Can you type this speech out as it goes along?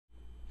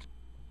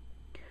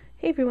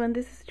Hey everyone,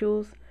 this is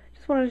Jules.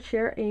 Just wanted to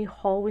share a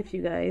haul with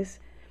you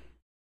guys.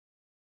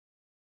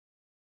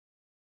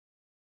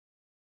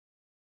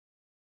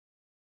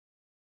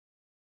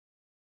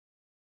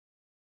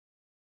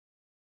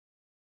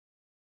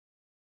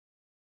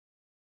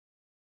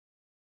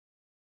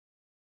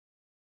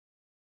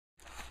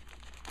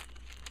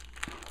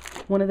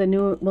 One of the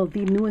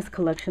the newest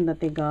collection that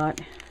they got.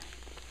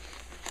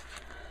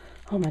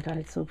 Oh my god,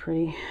 it's so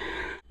pretty.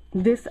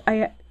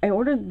 I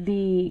ordered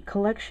the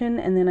collection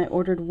and then I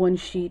ordered one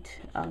sheet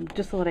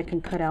just so that I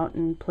can cut out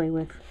and play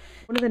with.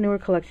 One of the newer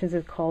collections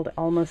is called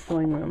Alma's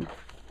Sewing Room.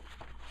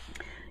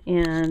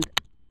 And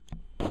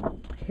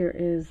here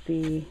is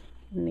the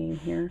name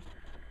here.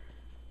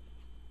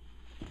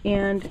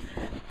 And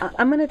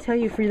I'm going to tell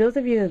you, for those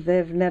of you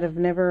that have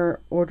never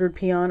ordered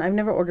Pion, I've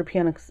never ordered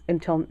Pion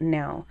until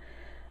now.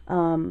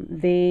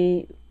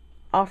 They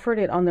offered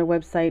it on their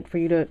website for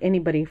you to,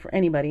 anybody,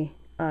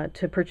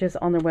 to purchase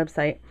on their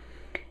website.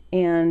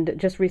 And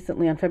just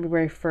recently, on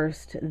February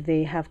 1st,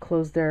 they have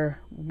closed their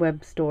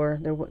web store,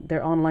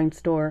 their online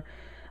store,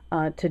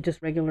 to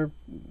just regular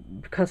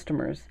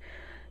customers.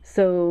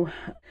 So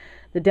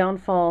the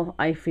downfall,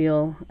 I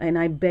feel, and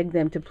I beg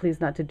them to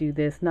please not to do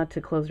this, not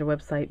to close their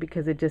website,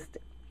 because it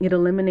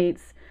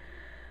eliminates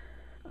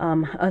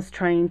us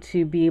trying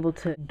to be able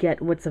to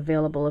get what's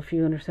available, if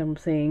you understand what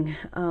I'm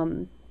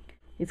saying.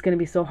 It's going to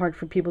be so hard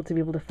for people to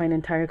be able to find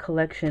entire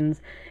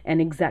collections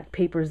and exact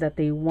papers that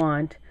they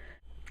want.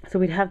 So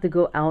we'd have to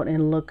go out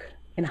and look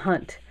and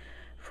hunt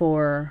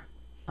for,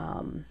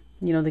 the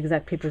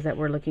exact papers that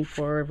we're looking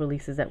for,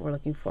 releases that we're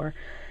looking for.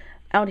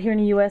 Out here in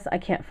the U.S., I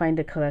can't find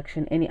a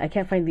collection. I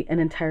can't find an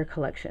entire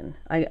collection.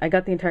 I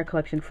got the entire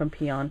collection from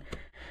Pion.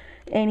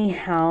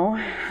 Anyhow,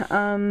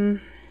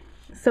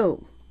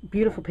 so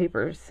beautiful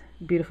papers,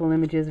 beautiful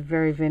images,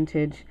 very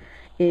vintage.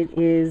 It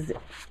is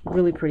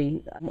really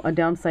pretty. A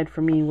downside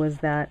for me was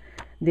that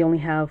they only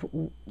have,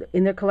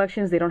 in their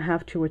collections, they don't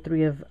have 2 or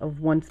 3 of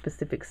one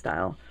specific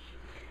style.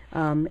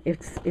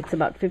 It's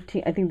about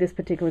 15, I think this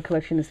particular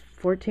collection is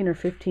 14 or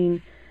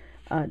 15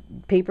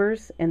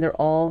 papers, and they're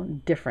all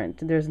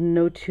different. There's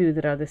no 2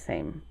 that are the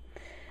same.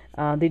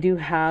 They do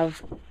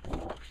have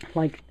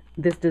like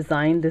this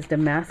design, this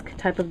damask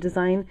type of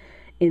design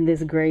in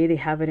this gray. They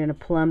have it in a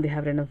plum, they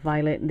have it in a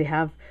violet, and they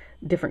have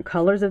different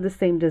colors of the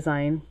same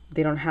design.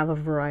 They don't have a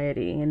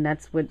variety, and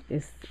that's what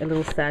is a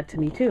little sad to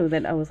me too,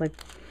 that I was like,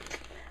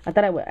 I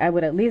thought I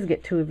would at least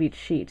get 2 of each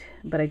sheet,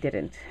 but I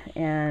didn't.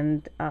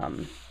 And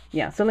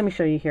yeah, so let me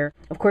show you here.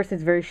 Of course,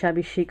 it's very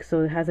shabby chic,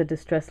 so it has a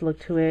distressed look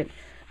to it.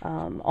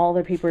 All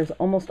their paper is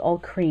almost all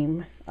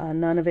cream.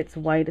 None of it's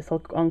white. It's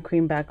all on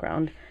cream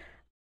background.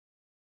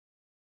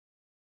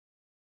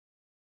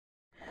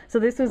 So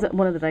this was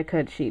one of the die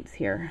cut sheets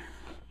here.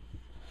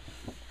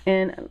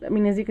 And I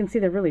mean, as you can see,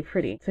 they're really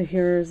pretty. So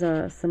here's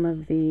some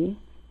of the,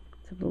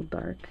 it's a little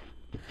dark.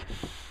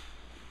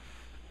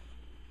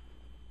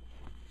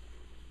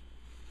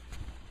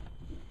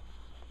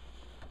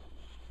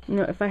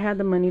 If I had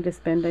the money to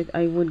spend,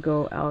 I would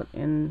go out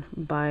and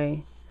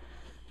buy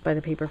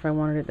the paper if I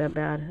wanted it that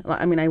bad.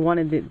 I mean, I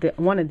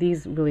wanted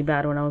these really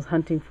bad when I was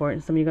hunting for it.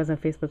 And some of you guys on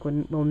Facebook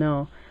will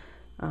know.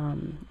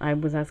 I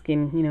was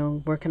asking,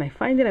 where can I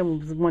find it? I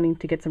was wanting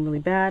to get some really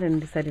bad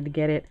and decided to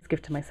get it. It's a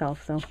gift to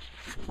myself. So,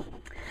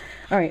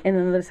 all right. And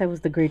then the other side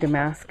was the gray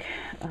damask.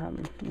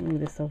 Move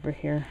this over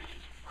here.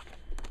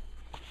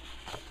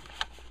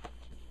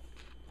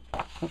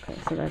 Okay,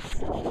 so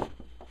that's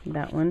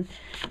that one.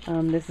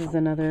 This is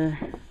another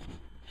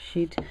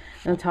sheet.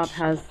 And the top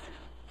has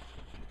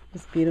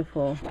this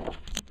beautiful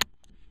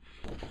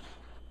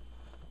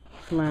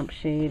lamp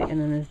shade, and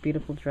then this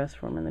beautiful dress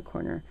form in the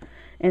corner.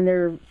 And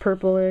they're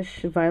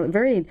purplish, violet,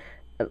 very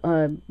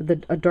a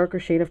darker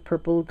shade of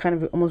purple, kind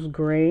of almost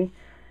gray.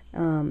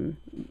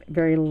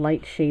 Very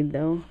light shade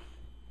though.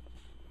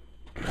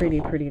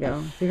 Pretty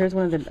though. So here's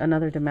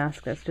another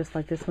Damascus, just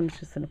like this one's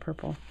just in a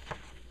purple.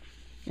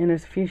 And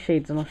there's a few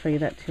shades, and I'll show you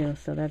that too.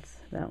 So that's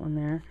that one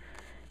there.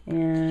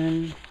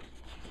 And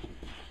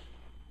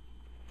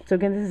so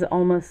again, this is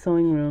Alma's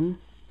Sewing Room.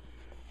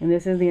 And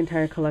this is the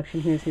entire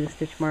collection here. See the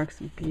stitch marks?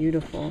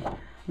 Beautiful.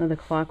 Another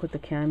clock with the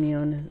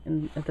cameo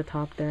at the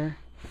top there.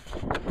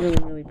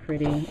 Really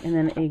pretty. And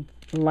then a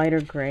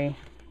lighter gray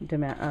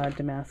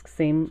damask.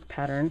 Same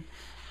pattern.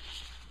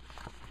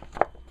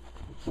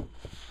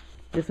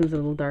 This one's a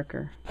little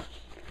darker.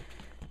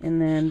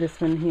 And then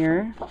this one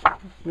here.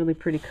 Really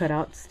pretty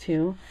cutouts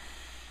too.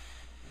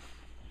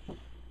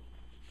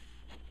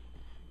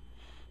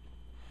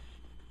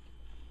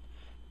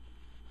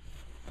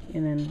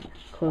 And then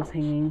clothes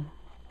hanging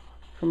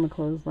from a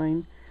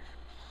clothesline.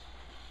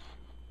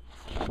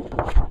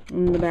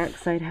 And the back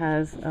side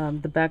has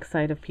the back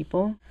side of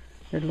people.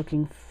 They're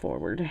looking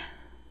forward.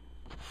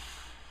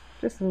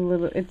 Just a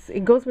little.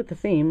 It goes with the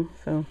theme,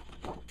 so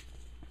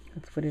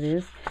that's what it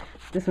is.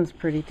 This one's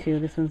pretty too.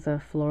 This one's a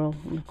floral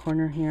in the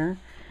corner here,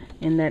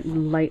 in that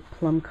light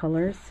plum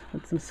colors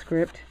with some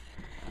script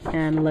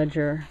and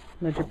ledger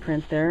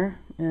print there,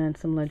 and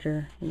some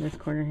ledger in this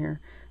corner here.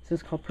 This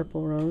is called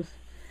Purple Rose.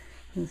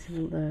 You can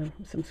see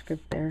some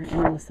script there,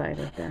 and on the side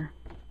right there.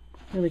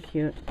 Really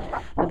cute.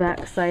 The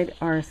back side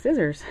are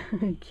scissors.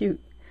 Cute.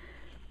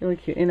 Really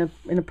cute. In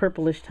a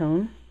purplish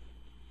tone.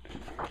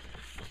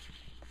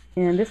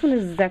 And this one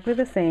is exactly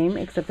the same,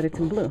 except that it's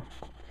in blue.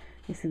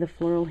 You see the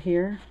floral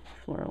here,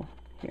 floral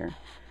here.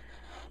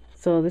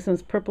 So this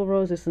one's purple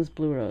rose, this one's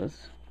blue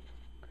rose.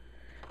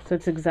 So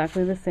it's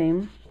exactly the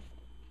same.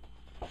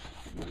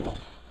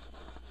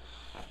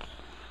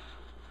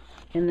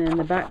 And then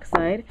the back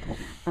side,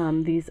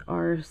 these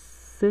are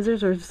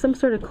scissors or some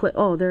sort of clip.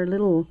 Oh, they're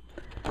little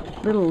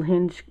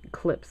hinge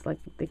clips, like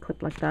they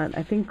clip like that.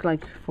 I think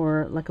like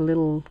for like a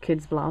little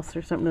kid's blouse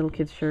or something, little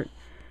kid's shirt.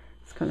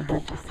 It's kind of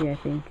hard to see, I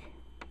think.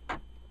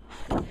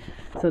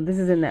 So this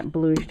is in that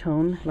bluish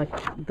tone,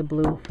 like the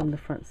blue from the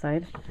front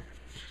side.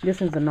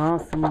 This one's an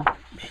awesome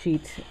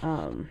sheet.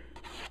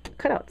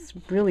 Cutouts,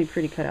 really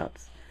pretty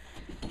cutouts.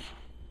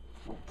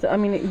 So I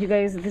mean, you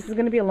guys, this is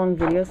going to be a long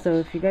video, so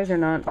if you guys are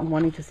not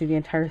wanting to see the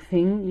entire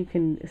thing, you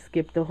can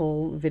skip the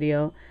whole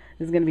video.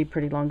 This is going to be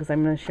pretty long because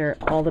I'm going to share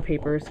all the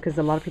papers, because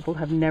a lot of people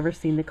have never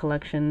seen the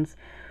collections,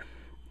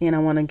 and I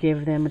want to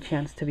give them a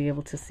chance to be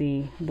able to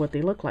see what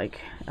they look like,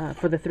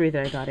 for the 3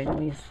 that I got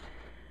anyways.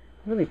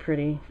 Really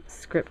pretty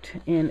script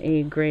in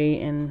a gray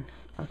and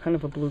kind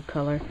of a blue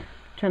color.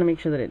 I'm trying to make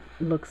sure that it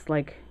looks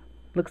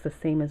the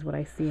same as what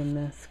I see in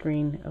the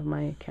screen of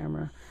my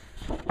camera.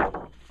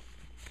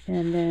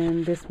 And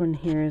then this one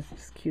here is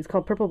just cute. It's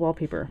called Purple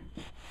Wallpaper.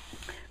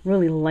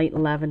 Really light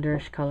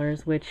lavenderish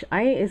colors, which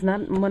is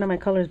not one of my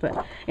colors,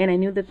 and I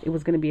knew that it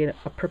was going to be a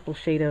purple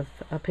shade of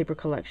a paper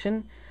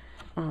collection,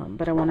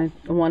 but I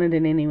wanted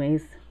it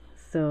anyways.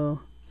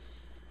 So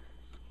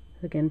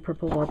again,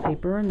 purple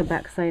wallpaper, and the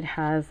back side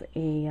has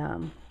a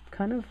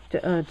kind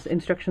of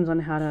instructions on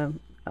how to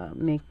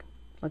make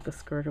like a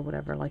skirt or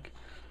whatever, like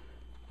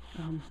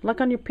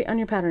on your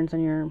patterns,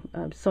 on your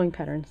sewing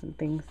patterns and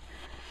things.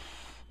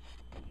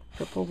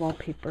 Purple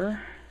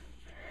wallpaper.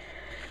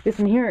 This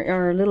one here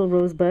are little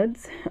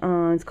rosebuds.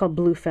 It's called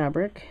Blue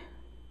Fabric.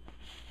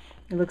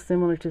 It looks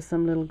similar to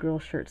some little girl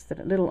shirts,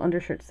 little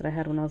undershirts that I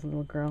had when I was a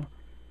little girl.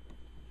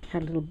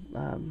 Had a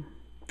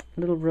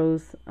little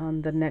rose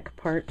on the neck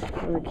part.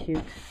 Really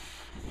cute.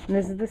 And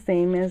this is the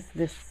same as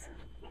this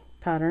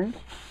pattern.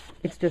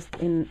 It's just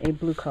in a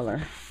blue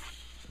color.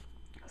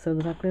 So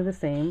exactly the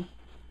same.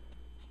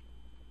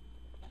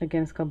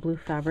 Again, it's called Blue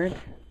Fabric.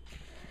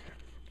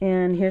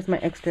 And here's my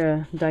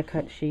extra die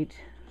cut sheet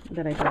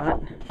that I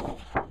got.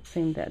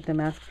 Same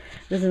damask.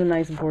 This is a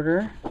nice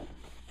border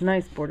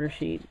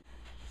sheet.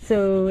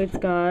 So it's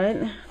got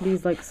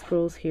these like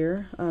scrolls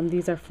here.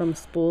 These are from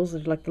spools.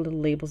 They're like the little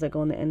labels that go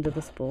on the end of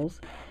the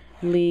spools.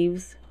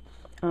 Leaves.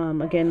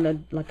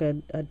 Again, like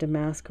a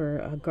damask or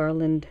a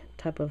garland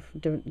type of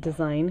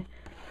design.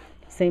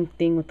 Same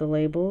thing with the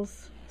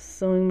labels.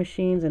 Sewing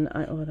machines and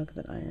oh, look at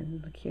that iron.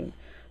 Look cute.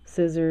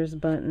 Scissors,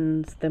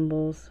 buttons,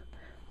 thimbles.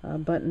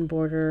 Button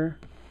border,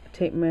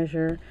 tape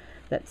measure,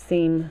 that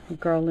same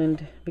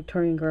garland,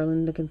 Victorian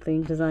garland looking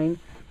thing, design,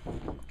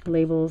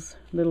 labels,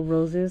 little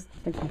roses,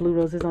 like blue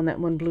roses on that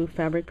one blue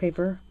fabric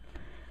paper,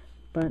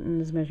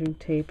 buttons, measuring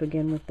tape,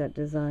 again with that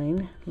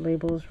design,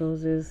 labels,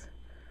 roses,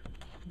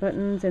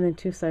 buttons, and then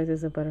 2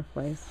 sizes of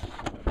butterflies.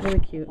 Really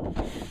cute.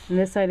 And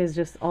this side is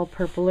just all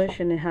purplish,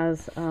 and it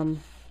has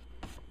tone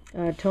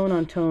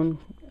on tone,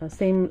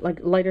 same like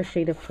lighter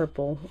shade of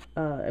purple,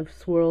 of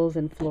swirls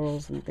and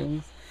florals and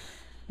things.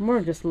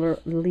 More just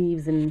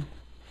leaves and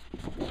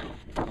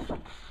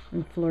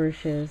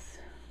flourishes.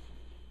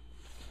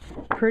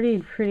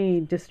 Pretty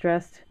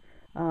distressed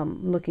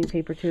looking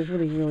paper too. It's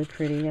really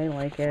pretty. I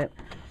like it.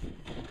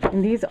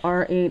 And these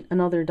are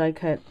another die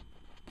cut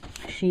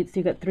sheets.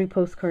 You got 3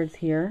 postcards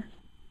here.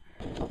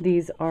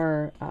 These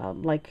are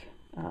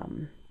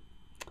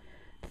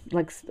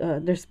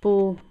they're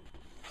spool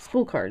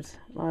cards,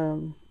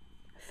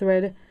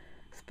 thread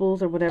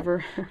spools or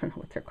whatever. I don't know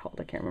what they're called.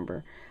 I can't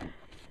remember.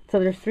 So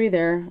there's 3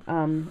 there,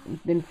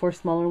 then 4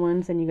 smaller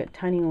ones, and you get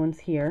tiny ones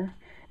here.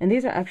 And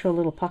these are actual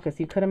little pockets.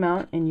 You cut them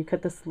out, and you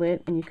cut the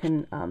slit, and you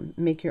can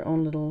make your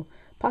own little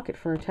pocket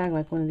for a tag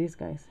like one of these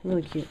guys.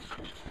 Really cute.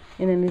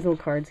 And then these little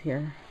cards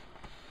here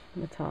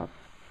on the top.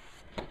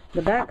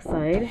 The back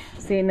side,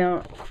 see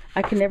now,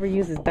 I can never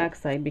use this back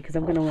side because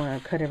I'm going to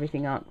want to cut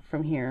everything out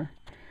from here.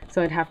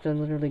 So I'd have to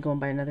literally go and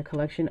buy another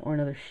collection or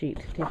another sheet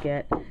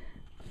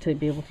to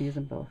be able to use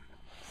them both.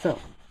 So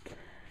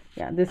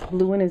yeah, this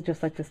blue one is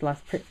just like this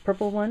last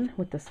purple one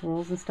with the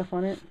swirls and stuff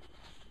on it.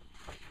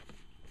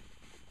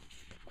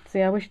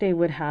 See, I wish they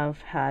would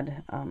have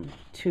had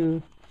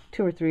two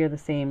or 3 of the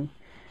same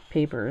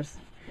papers.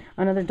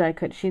 Another die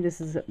cut sheet.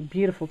 This is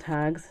beautiful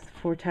tags.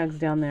 4 tags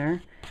down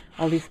there.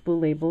 All these spool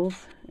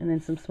labels, and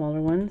then some smaller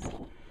ones.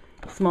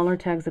 Smaller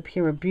tags up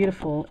here with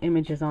beautiful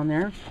images on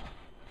there.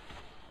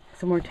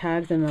 Some more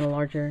tags, and then a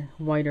larger,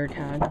 wider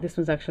tag. This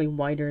one's actually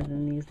wider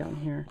than these down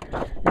here.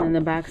 And then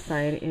the back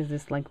side is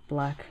this like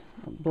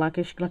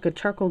blackish, like a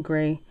charcoal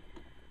gray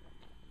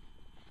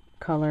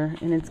color,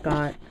 and it's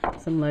got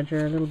some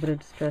ledger, a little bit of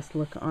distressed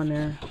look on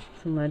there.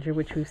 Some ledger,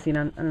 which we've seen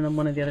on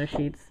one of the other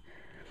sheets.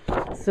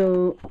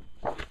 So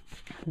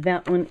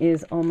That one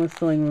is almost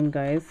sewing room,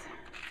 guys.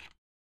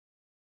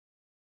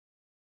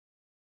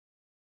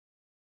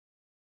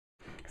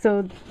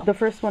 So the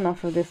first one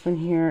off of this one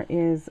here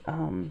is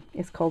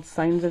it's called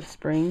Signs of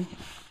Spring.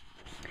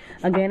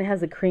 Again, it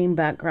has a cream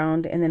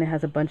background, and then it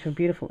has a bunch of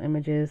beautiful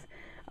images,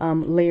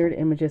 layered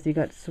images. You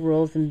got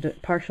swirls and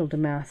partial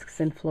damasks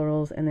and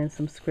florals, and then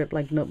some script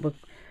like notebook,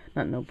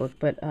 not notebook,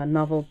 but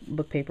novel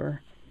book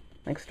paper,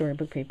 like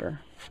storybook paper.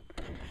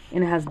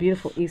 And it has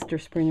beautiful Easter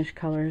springish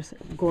colors.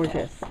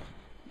 Gorgeous,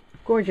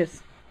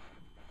 gorgeous,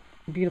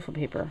 beautiful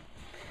paper.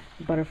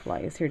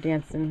 Butterfly is here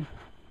dancing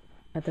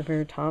at the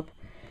very top.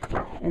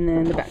 And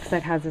then the back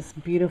side has this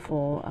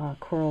beautiful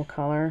coral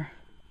color,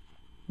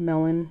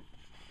 melon,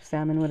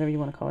 salmon, whatever you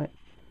want to call it.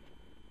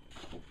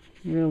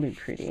 Really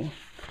pretty.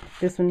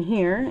 This one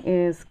here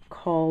is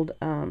called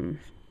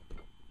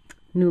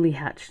Newly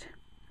Hatched.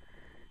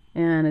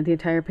 And the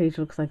entire page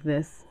looks like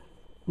this,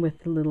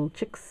 with little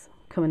chicks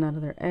coming out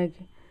of their egg,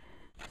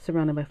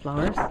 surrounded by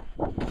flowers.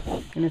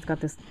 And it's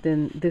got this,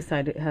 then this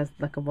side it has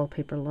like a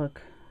wallpaper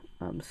look,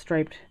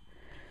 striped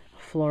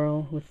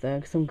floral with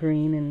some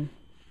green and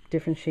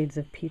different shades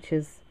of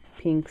peaches,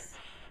 pinks.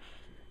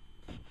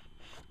 So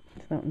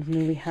that one's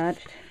Newly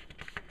Hatched.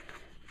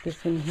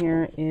 This one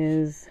here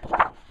is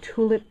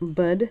Tulip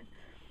Bud.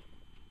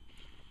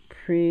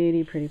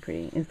 Pretty, pretty,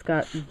 pretty. It's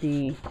got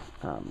the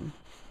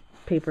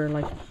paper,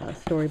 like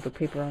storybook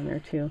paper on there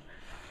too.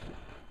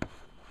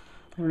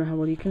 I don't know how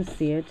well you can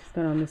see it. It's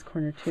got on this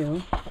corner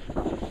too,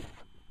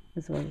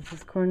 as well as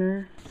this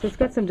corner. So it's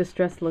got some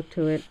distressed look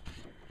to it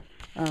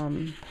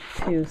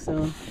too.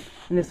 So,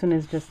 and this one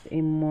is just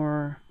a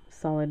more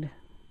solid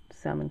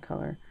salmon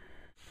color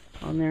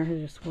on there. Here's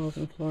your swirls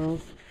and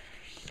florals.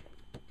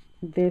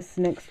 This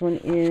next one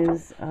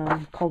is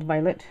called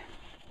Violet,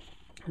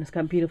 and it's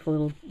got beautiful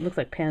little, looks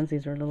like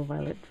pansies or little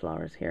violet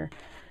flowers here.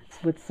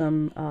 It's with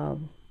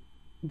some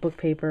book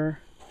paper,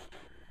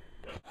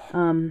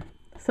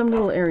 some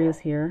little areas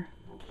here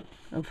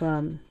of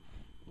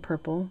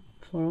purple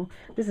floral.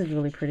 This is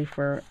really pretty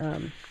for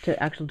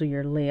to actually do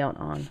your layout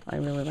on. I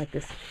really like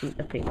this sheet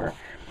of paper.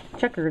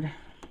 Checkered,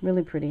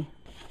 really pretty.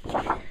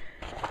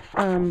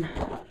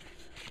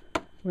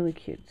 Really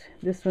cute.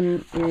 This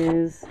one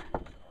is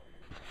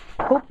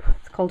Hope.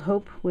 It's called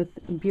Hope, with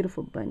a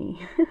beautiful bunny.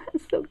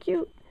 It's so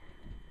cute.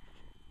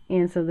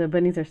 And so the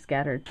bunnies are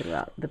scattered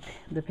throughout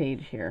the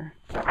page here.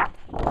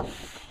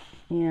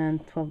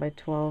 And 12 by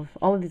 12.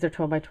 All of these are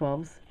 12 by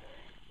 12s.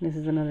 This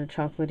is another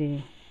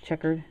chocolatey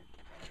checkered.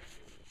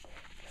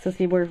 So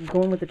see, we're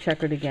going with the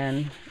checkered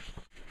again.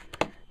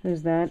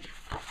 There's that.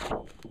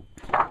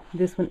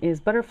 This one is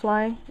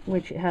Butterfly,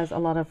 which has a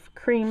lot of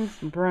creams,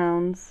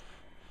 browns,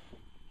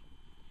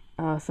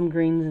 some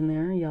greens in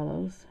there,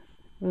 yellows.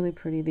 Really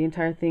pretty. The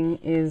entire thing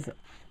is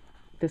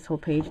this whole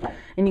page.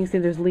 And you can see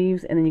there's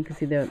leaves, and then you can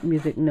see the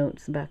music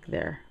notes back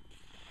there.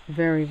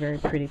 Very, very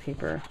pretty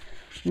paper.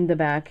 In the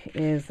back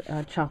is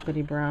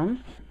chocolatey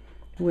brown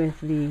with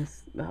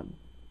these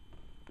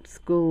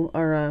school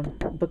or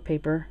book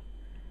paper,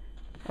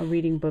 a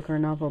reading book or a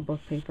novel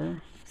book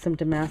paper. Some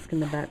damask in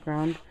the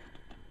background.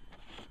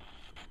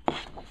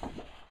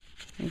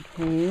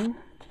 Okay,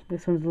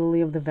 this one's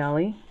Lily of the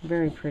Valley.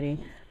 Very pretty.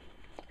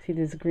 See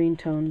these green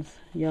tones,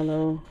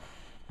 yellow,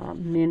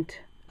 mint,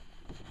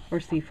 or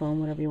seafoam,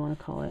 whatever you want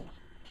to call it.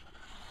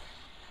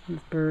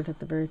 This bird at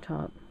the very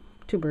top.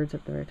 Two birds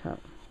at the very top.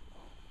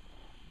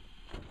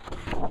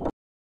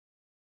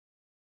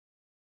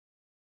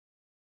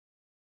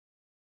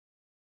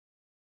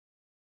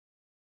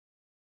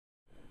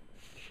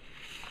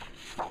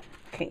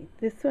 Okay,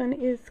 this one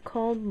is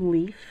called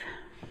Leaf.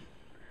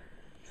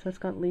 So it's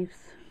got leaves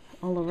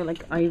all over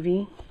like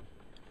ivy.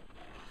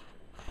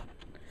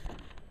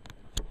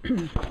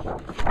 In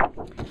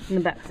the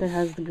back side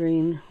has the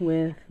green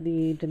with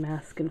the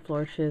damask and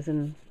flourishes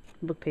and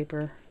book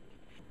paper.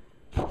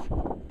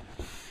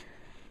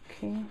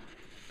 Okay.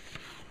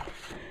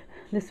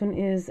 This one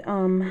is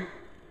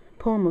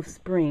Poem of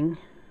Spring.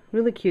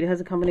 Really cute. It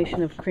has a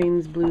combination of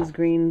creams, blues,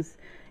 greens,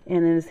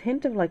 and there's a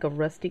hint of like a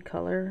rusty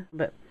color,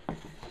 but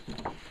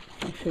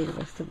I'll show you the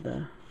rest of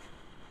the...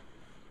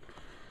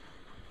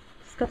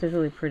 It's got this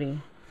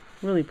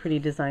really pretty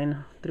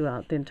design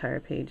throughout the entire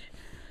page.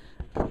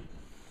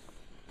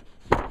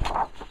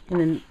 And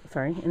then,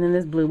 and then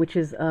this blue, which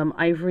is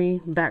ivory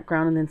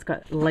background, and then it's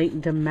got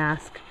light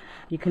damask.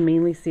 You can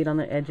mainly see it on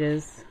the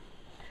edges.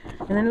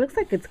 And then it looks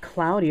like it's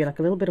cloudy, like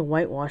a little bit of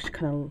whitewash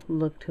kind of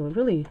look to it.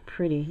 Really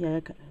pretty. Yeah,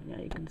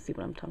 you can see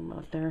what I'm talking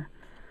about there.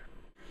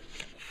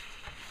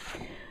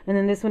 And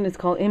then this one is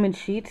called Image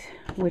Sheet,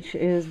 which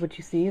is what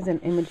you see is an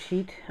image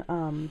sheet.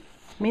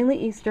 Mainly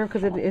Easter,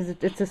 because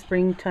it's a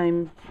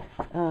springtime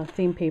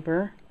theme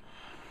paper.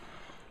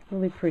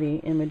 Really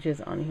pretty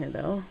images on here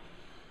though.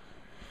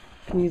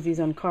 You can use these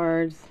on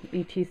cards,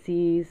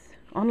 ETCs,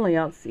 on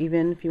layouts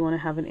even. If you want to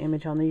have an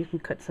image on there, you can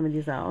cut some of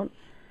these out.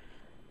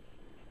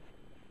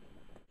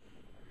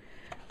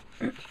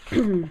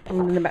 And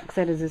then the back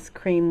side is this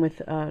cream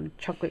with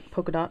chocolate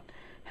polka dot.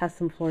 Has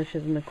some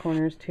flourishes in the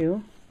corners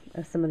too,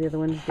 as some of the other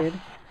ones did.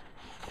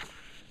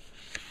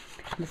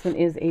 This one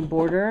is a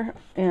border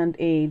and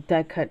a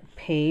die cut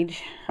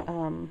page.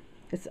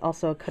 It's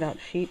also a cutout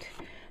sheet.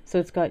 So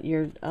it's got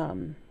your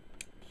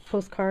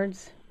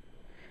postcards.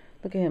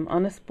 Look at him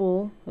on a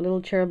spool, a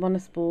little cherub on a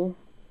spool,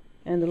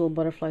 and the little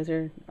butterflies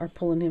are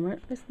pulling him.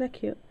 Isn't that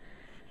cute?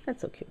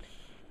 That's so cute.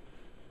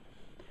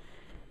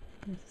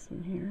 This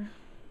one here.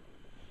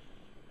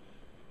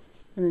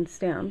 And then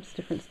stamps,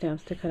 different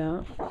stamps to cut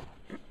out.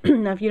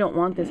 Now if you don't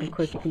want this, of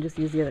course, you can just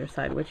use the other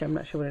side, which I'm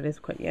not sure what it is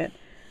quite yet.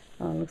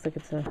 Looks like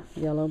it's a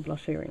yellow, but I'll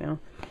show you right now.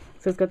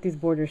 So it's got these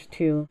borders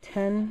too.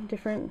 10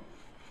 different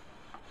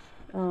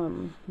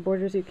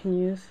borders you can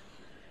use.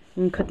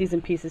 You can cut these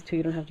in pieces too.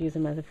 You don't have to use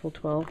them as a full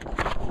 12.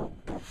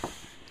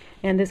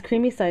 And this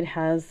creamy side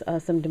has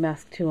some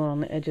damask too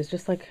on the edges,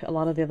 just like a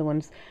lot of the other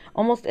ones.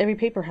 Almost every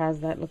paper has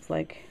that, looks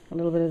like. A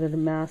little bit of the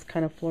damask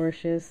kind of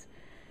flourishes.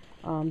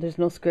 There's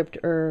no script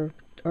or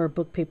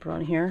book paper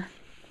on here.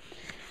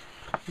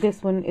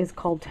 This one is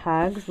called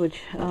tags,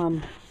 which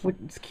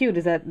what's cute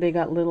is that they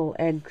got little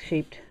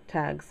egg-shaped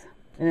tags,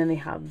 and then they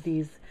have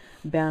these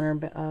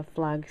banner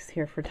flags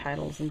here for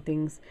titles and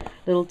things.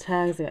 Little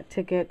tags, they got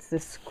tickets.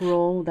 This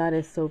scroll, that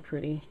is so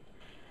pretty.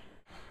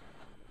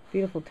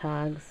 Beautiful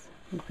tags.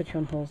 I'll put you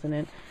on holes in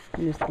it,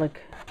 and just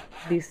like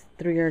these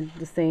 3 are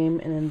the same,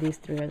 and then these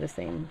 3 are the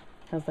same.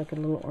 Has like a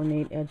little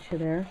ornate edge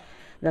there.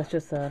 That's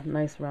just a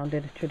nice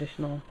rounded,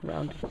 traditional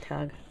rounded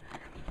tag.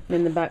 And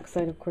in the back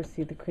side, of course,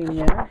 see the cream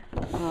there.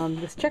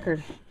 This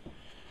checkered.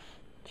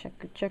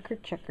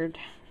 Checkered.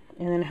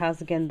 And then it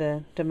has, again,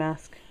 the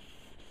damask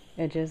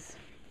edges.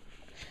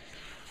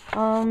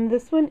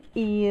 This one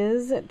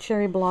is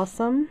Cherry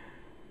Blossom.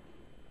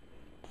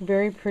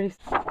 Very pretty.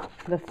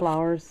 The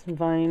flowers,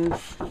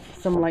 vines,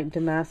 some light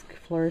damask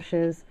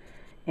flourishes,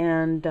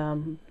 and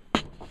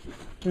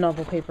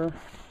novel paper.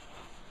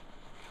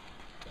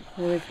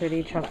 Really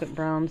pretty chocolate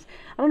browns.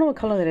 I don't know what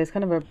color that is.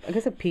 Kind of I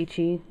guess a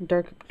peachy,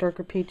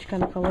 darker peach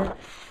kind of color.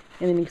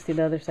 And then you can see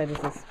the other side is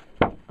this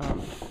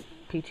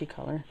peachy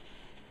color.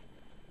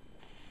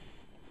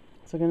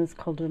 So again, it's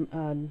called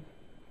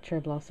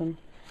Cherry Blossom.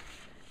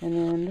 And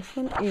then this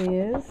one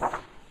is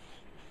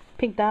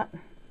Pink Dot.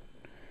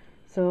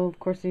 So of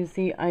course you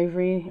see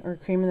ivory or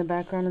cream in the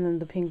background, and then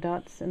the pink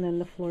dots, and then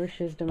the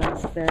flourishes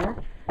damask there,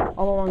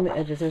 all along the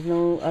edges. There's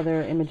no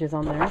other images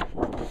on there.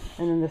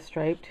 And then the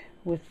striped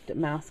with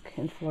damask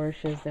and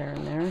flourishes there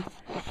and there,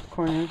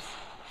 corners.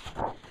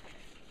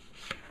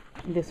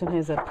 This one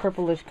has a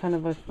purplish kind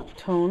of a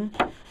tone.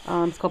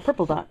 It's called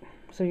Purple Dot.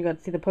 So you got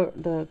to see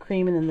the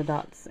cream and then the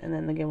dots, and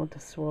then again with the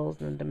swirls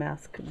and the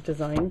damask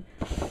design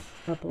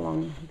up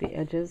along the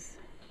edges.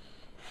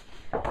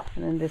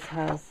 And then this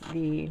has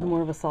the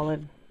more of a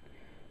solid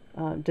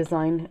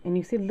design, and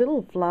you see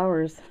little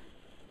flowers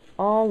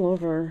all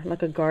over,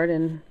 like a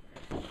garden.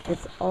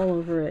 It's all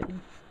over it.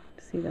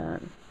 See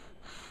that?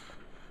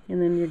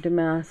 And then your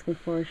damask and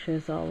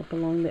flourishes all up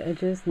along the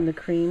edges, and the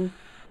cream.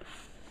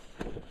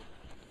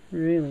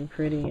 Really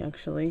pretty,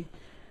 actually.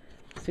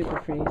 Super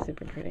pretty,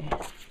 super pretty.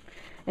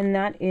 And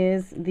that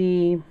is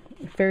the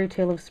Fairy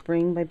Tale of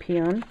Spring by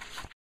Pion.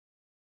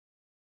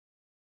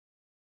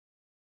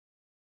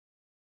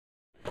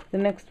 The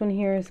next one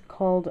here is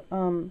called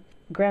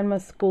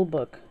Grandma's School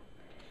Book,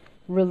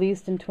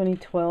 released in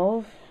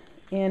 2012.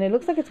 And it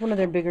looks like it's one of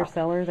their bigger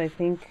sellers, I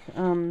think,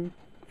 from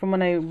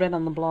what I read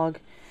on the blog.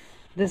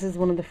 This is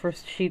one of the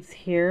first sheets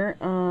here.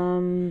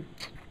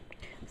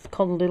 It's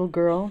called Little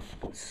Girl.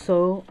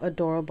 So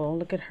adorable.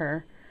 Look at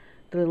her.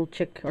 The little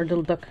chick, or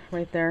little duck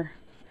right there.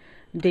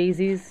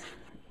 Daisies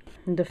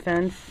in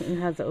defense,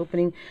 and has the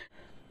opening.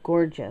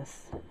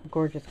 Gorgeous.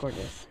 Gorgeous,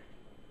 gorgeous.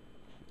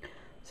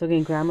 So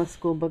again, Grandma's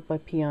School Book by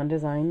Pion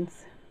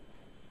Desings.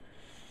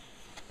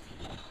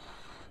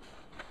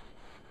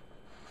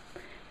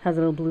 Has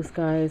little blue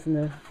skies and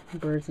the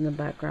birds in the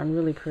background.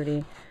 Really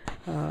pretty.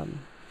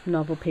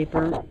 Novel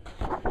paper.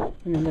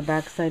 And then the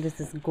back side is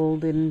this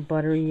golden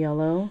buttery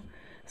yellow.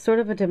 Sort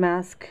of a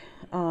damask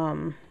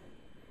in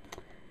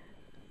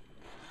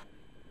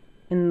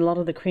a lot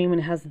of the cream,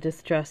 and it has a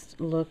distressed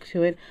look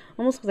to it.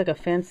 Almost looks like a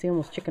fancy,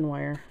 almost chicken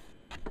wire.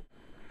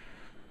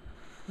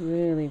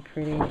 Really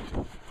pretty.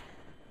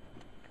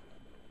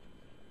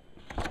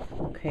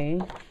 Okay,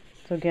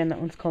 so again, that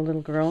one's called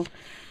Little Girl.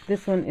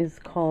 This one is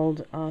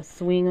called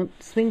Swing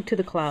to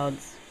the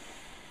Clouds.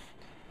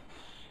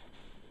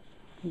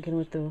 Again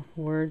with the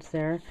words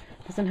there.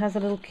 This one has a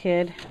little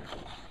kid.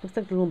 Looks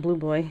like the little blue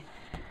boy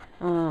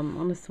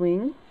on the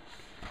swing.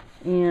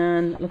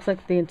 And looks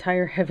like the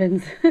entire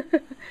heavens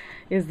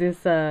is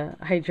this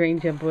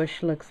hydrangea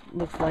bush. Looks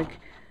like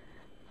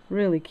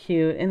really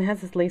cute. And it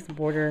has this lace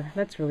border.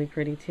 That's really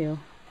pretty too.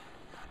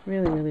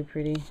 Really, really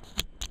pretty.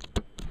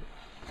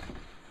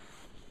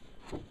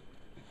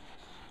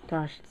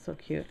 Gosh, it's so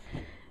cute.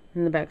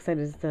 And the back side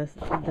is the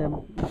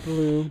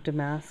blue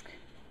damask.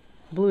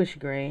 Bluish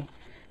gray.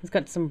 It's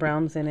got some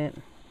browns in it.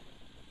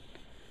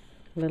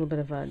 A little bit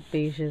of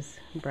beiges,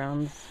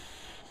 browns.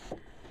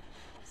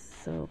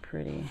 So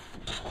pretty.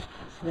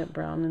 See that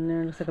brown in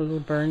there? Looks like a little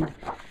burned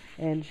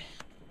edge.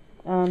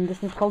 This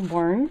one's called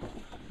Born.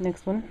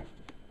 Next one.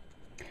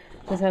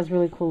 This has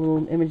really cool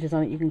little images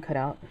on it you can cut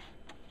out,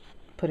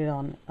 put it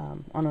on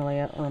a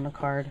layout or on a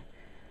card.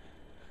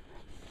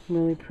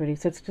 Really pretty.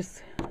 So it's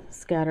just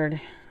scattered.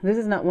 This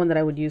is not one that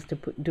I would use to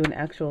do an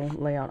actual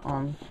layout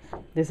on.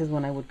 This is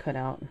one I would cut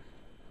out.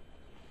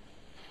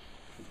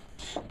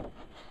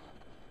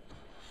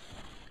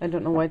 I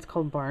don't know why it's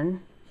called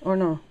barn. Or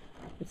no,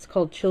 it's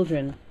called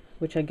children,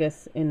 which I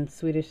guess in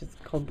Swedish it's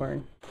called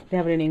barn. They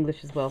have it in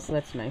English as well, so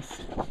that's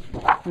nice.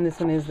 And this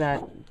one is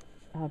that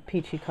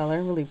peachy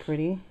color, really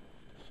pretty.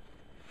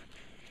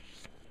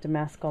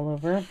 Damask all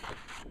over.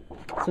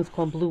 So it's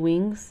called Blue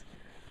Wings.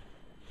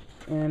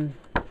 And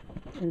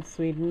in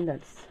Sweden,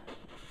 that's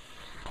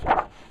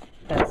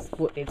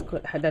what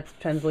that's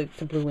translated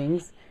to Blue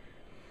Wings.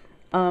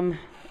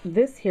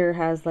 This here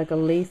has like a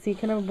lacy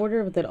kind of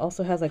border, but that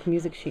also has like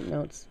music sheet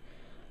notes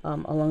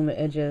along the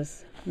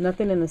edges.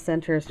 Nothing in the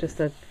center, it's just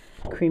a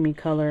creamy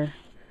color,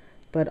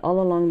 but all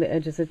along the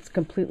edges it's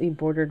completely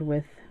bordered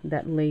with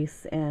that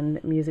lace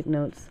and music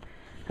notes.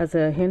 Has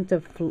a hint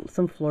of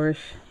some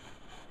flourish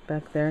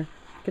back there.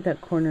 Look at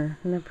that corner,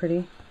 isn't that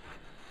pretty?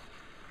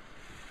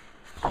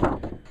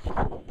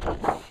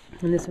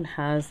 And this one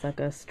has like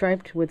a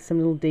striped with some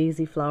little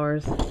daisy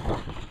flowers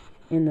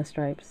in the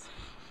stripes.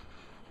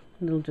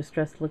 A little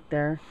distressed look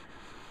there.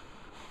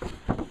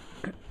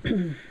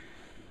 It's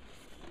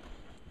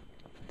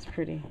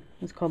pretty.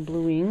 It's called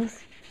Blue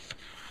Wings.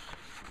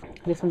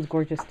 This one's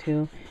gorgeous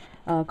too.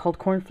 Called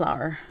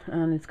Cornflower,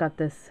 and it's got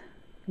this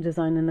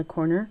design in the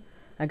corner.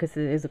 I guess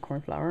it is a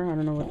cornflower. I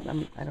don't know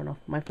what I don't know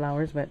my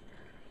flowers, but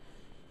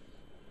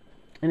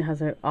and it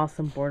has an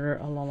awesome border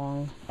all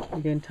along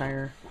the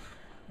entire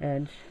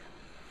edge.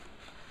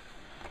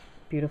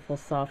 Beautiful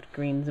soft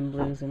greens and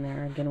blues in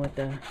there, again with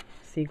the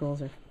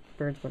seagulls or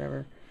birds,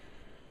 whatever.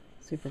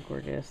 Super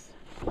gorgeous.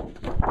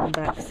 The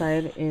back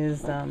side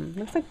is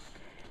looks like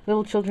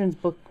little children's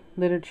book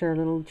literature,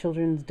 little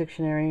children's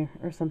dictionary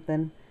or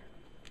something.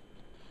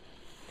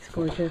 It's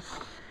gorgeous.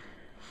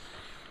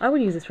 I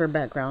would use this for a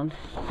background,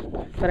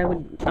 but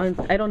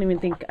I don't even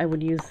think I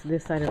would use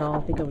this side at all.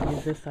 I think I would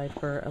use this side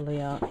for a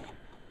layout.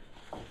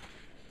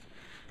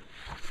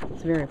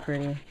 It's very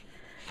pretty.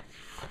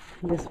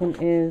 This one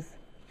is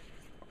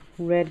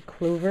Red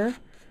Clover.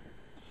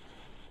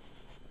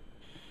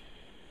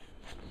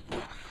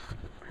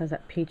 Has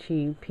that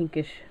peachy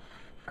pinkish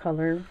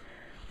color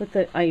with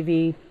the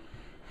ivy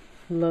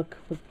look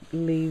with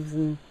leaves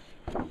and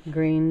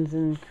greens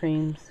and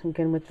creams,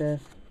 again with the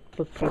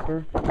book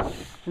paper,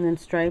 and then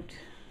striped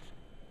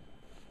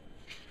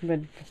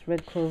red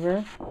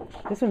clover.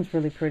 This one's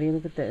really pretty.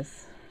 Look at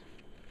this.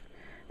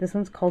 This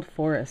one's called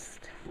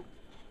Forest.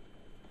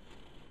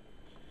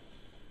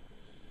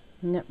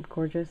 Yep,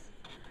 gorgeous.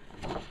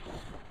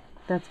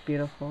 That's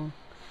beautiful.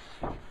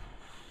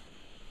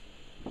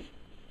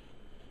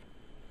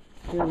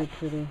 Really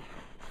pretty.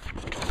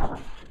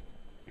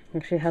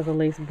 Actually has a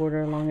lace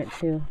border along it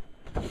too.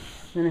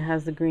 And it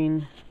has the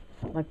green,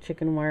 like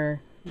chicken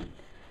wire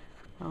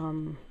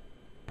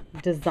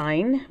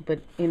design,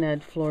 but in a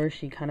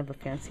flourishy kind of a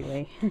fancy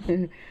way.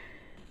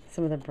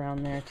 Some of the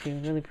brown there too,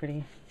 really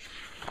pretty.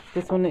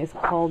 This one is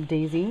called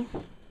Daisy.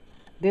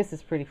 This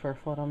is pretty for a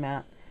photo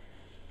mat,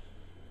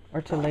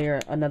 or to layer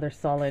another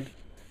solid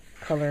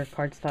color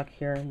cardstock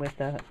here with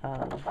the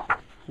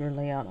your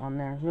layout on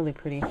there. Really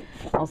pretty.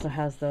 Also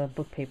has the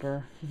book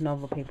paper,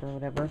 novel paper,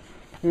 whatever.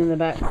 And then the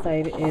back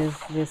side is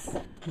this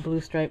blue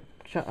stripe,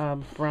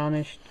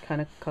 brownish kind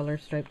of color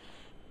stripe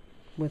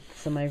with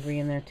some ivory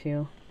in there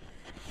too.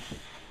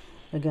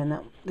 Again,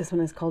 this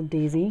one is called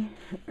Daisy.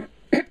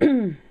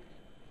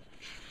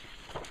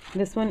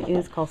 This one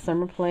is called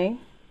Summer Play.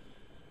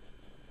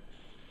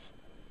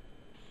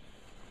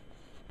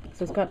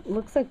 So it's got,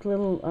 looks like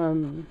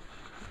little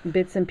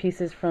bits and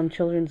pieces from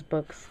children's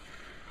books.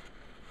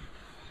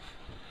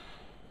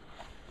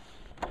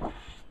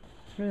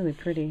 Really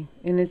pretty.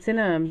 And it's in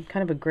a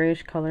kind of a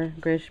grayish color,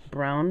 grayish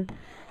brown,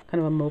 kind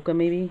of a mocha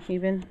maybe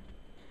even.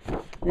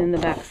 And then the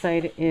back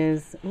side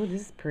is, oh,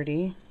 this is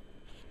pretty.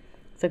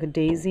 It's like a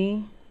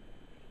daisy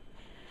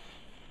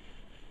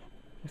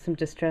with some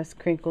distressed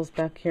crinkles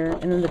back here.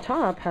 And then the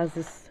top has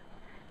this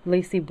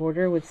lacy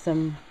border with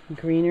some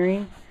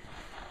greenery.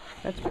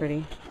 That's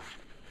pretty.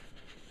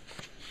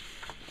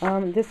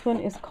 This one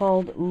is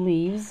called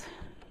Leaves.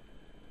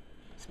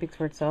 Speaks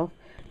for itself.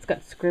 It's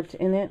got script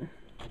in it.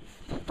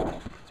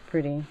 It's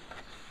pretty.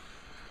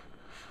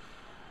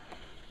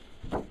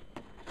 The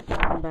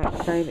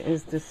back side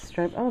is this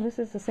stripe. Oh, this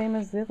is the same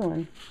as the other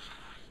one.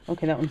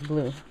 Okay, that one's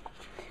blue.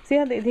 See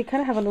how they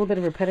kind of have a little bit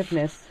of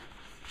repetitiveness.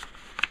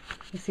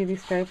 You see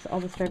these stripes, all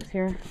the stripes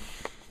here?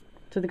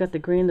 So they got the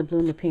green, the blue,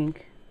 and the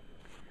pink.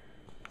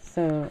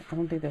 So I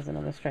don't think there's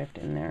another stripe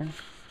in there.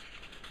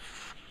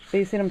 But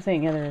you see what I'm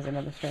saying? Yeah, there is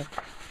another stripe.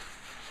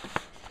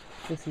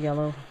 This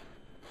yellow.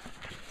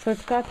 So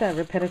it's got that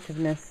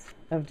repetitiveness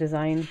of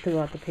design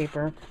throughout the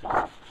paper.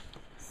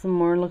 Some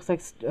more, looks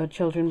like a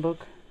children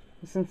book.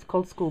 This one's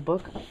called School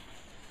Book.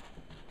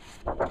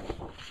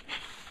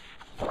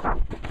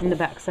 And the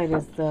back side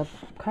is the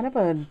kind of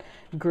a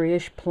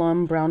grayish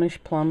plum,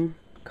 brownish plum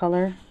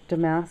color,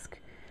 damask.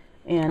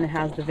 and it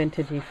has the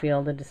vintagey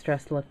feel, the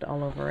distressed look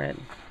all over it,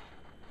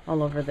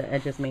 all over the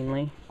edges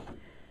mainly.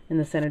 And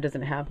the center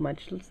doesn't have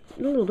much,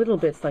 little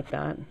bits like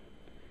that.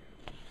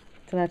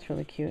 So that's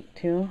really cute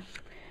too.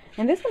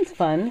 And this one's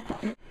fun.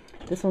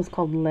 This one's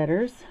called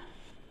Letters.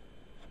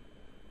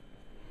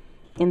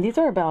 And these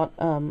are about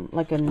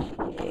like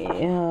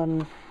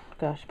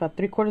gosh, about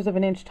 3/4 of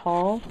an inch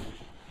tall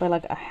by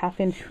like a half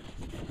inch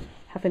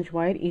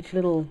wide, each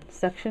little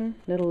section,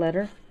 little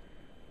letter.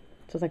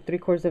 So it's like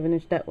 3/4 of an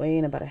inch that way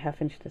and about a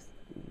half inch this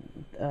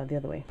the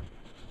other way.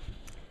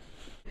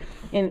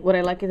 And what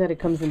I like is that it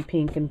comes in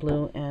pink and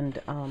blue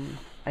and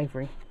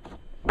ivory.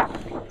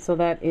 So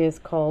that is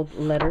called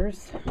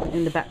Letters.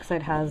 And the back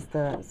side has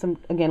some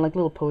again like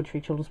little poetry,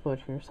 children's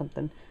poetry or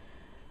something.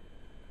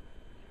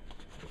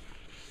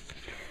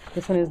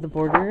 This one is the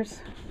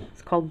Borders.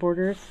 It's called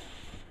Borders.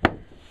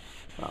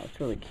 Wow, it's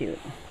really cute.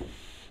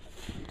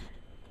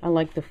 I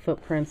like the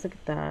footprints. Look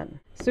at that.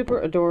 Super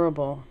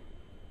adorable.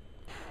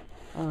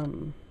 I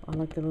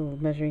like the little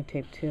measuring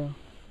tape too.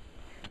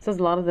 It says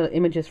a lot of the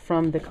images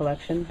from the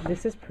collection.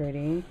 This is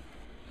pretty.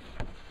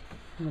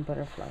 And the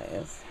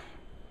butterflies.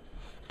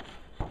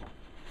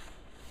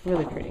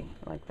 Really pretty.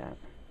 I like that.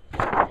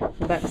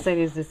 The back side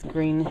is this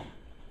green,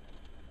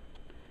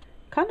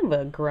 kind of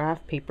a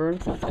graph paper.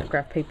 It's like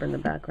graph paper in the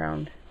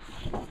background.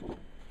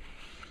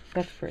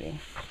 That's pretty.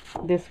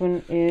 This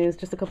one is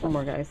just a couple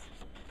more, guys.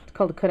 It's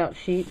called a cutout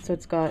sheet. So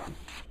it's got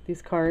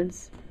these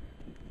cards.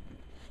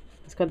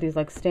 It's got these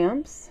like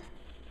stamps.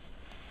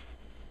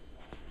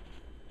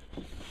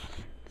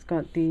 It's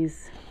got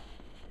these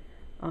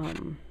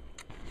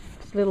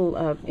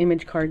little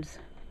image cards.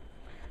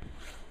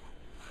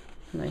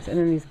 Nice. And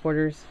then these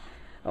borders,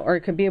 or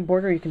it could be a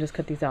border, or you can just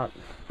cut these out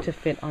to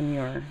fit on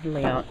your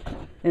layout.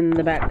 And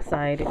the back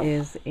side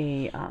is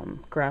a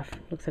graph,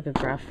 looks like a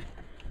graph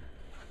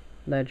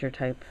ledger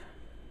type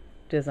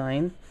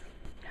design.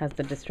 Has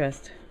the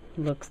distressed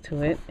looks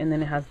to it, and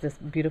then it has this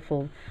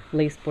beautiful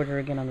lace border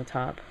again on the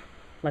top,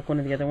 like one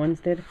of the other ones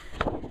did.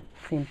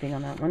 Same thing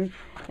on that one.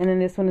 And then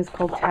this one is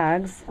called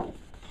Tags.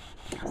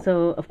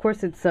 So of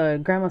course it's a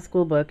grandma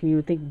school book, and you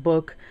would think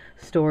book,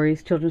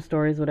 stories, children's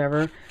stories,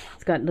 whatever.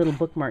 It's got little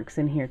bookmarks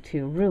in here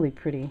too. Really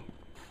pretty.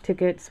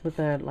 Tickets with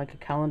like a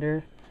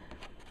calendar.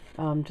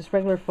 Just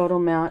regular photo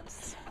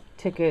mats,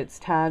 tickets,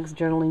 tags,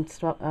 journaling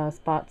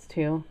spots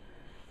too.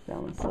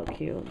 That one's so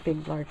cute.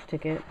 Big, large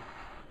ticket.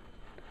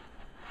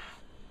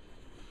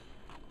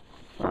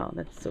 Wow,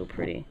 that's so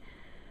pretty.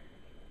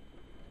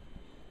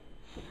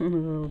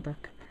 Little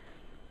duck.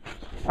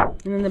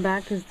 And then the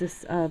back is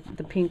this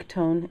the pink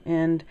tone,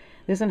 and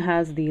this one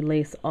has the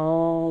lace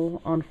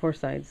all on 4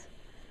 sides.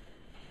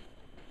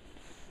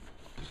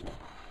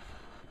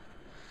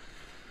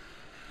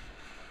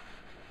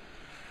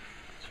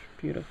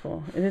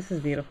 Beautiful. This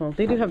is beautiful.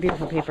 They do have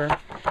beautiful paper,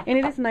 and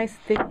it is nice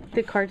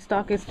thick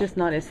cardstock. It's just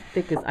not as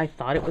thick as I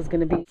thought it was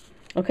going to be.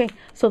 Okay,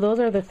 so those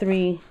are the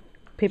 3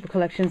 paper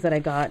collections that I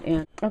got.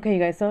 And okay, you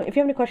guys, so if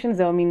you have any questions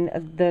though, I mean,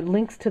 the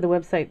links to the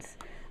websites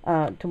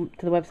to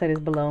the website is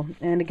below.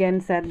 And again,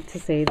 sad to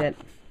say that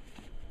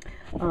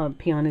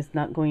Pion is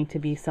not going to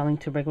be selling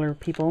to regular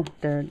people.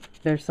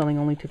 They're selling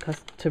only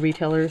to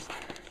retailers,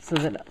 so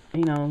that,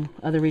 you know,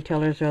 other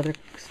retailers or other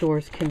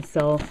stores can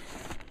sell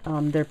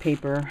their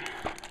paper.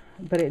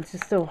 But it's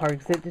just so hard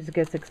because it just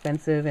gets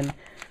expensive, and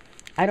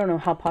I don't know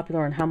how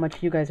popular and how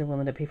much you guys are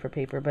willing to pay for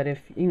paper. But if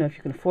you know, if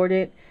you can afford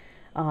it,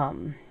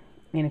 and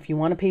if you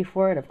want to pay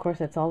for it, of course,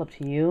 that's all up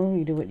to you.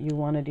 You do what you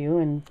want to do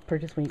and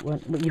purchase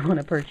what you want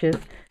to purchase.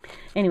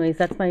 Anyways,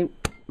 that's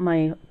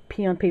my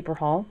Pion paper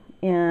haul.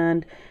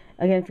 And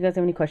again, if you guys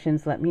have any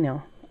questions, let me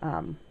know.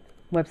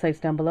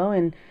 Website's down below,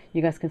 and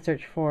you guys can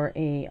search for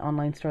a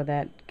online store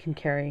that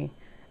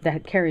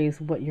carries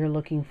what you're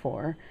looking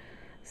for.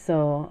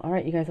 So, all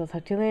right, you guys, I'll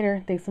talk to you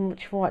later. Thanks so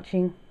much for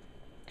watching.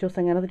 Jule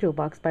saying out of the Jule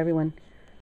box. Bye, everyone.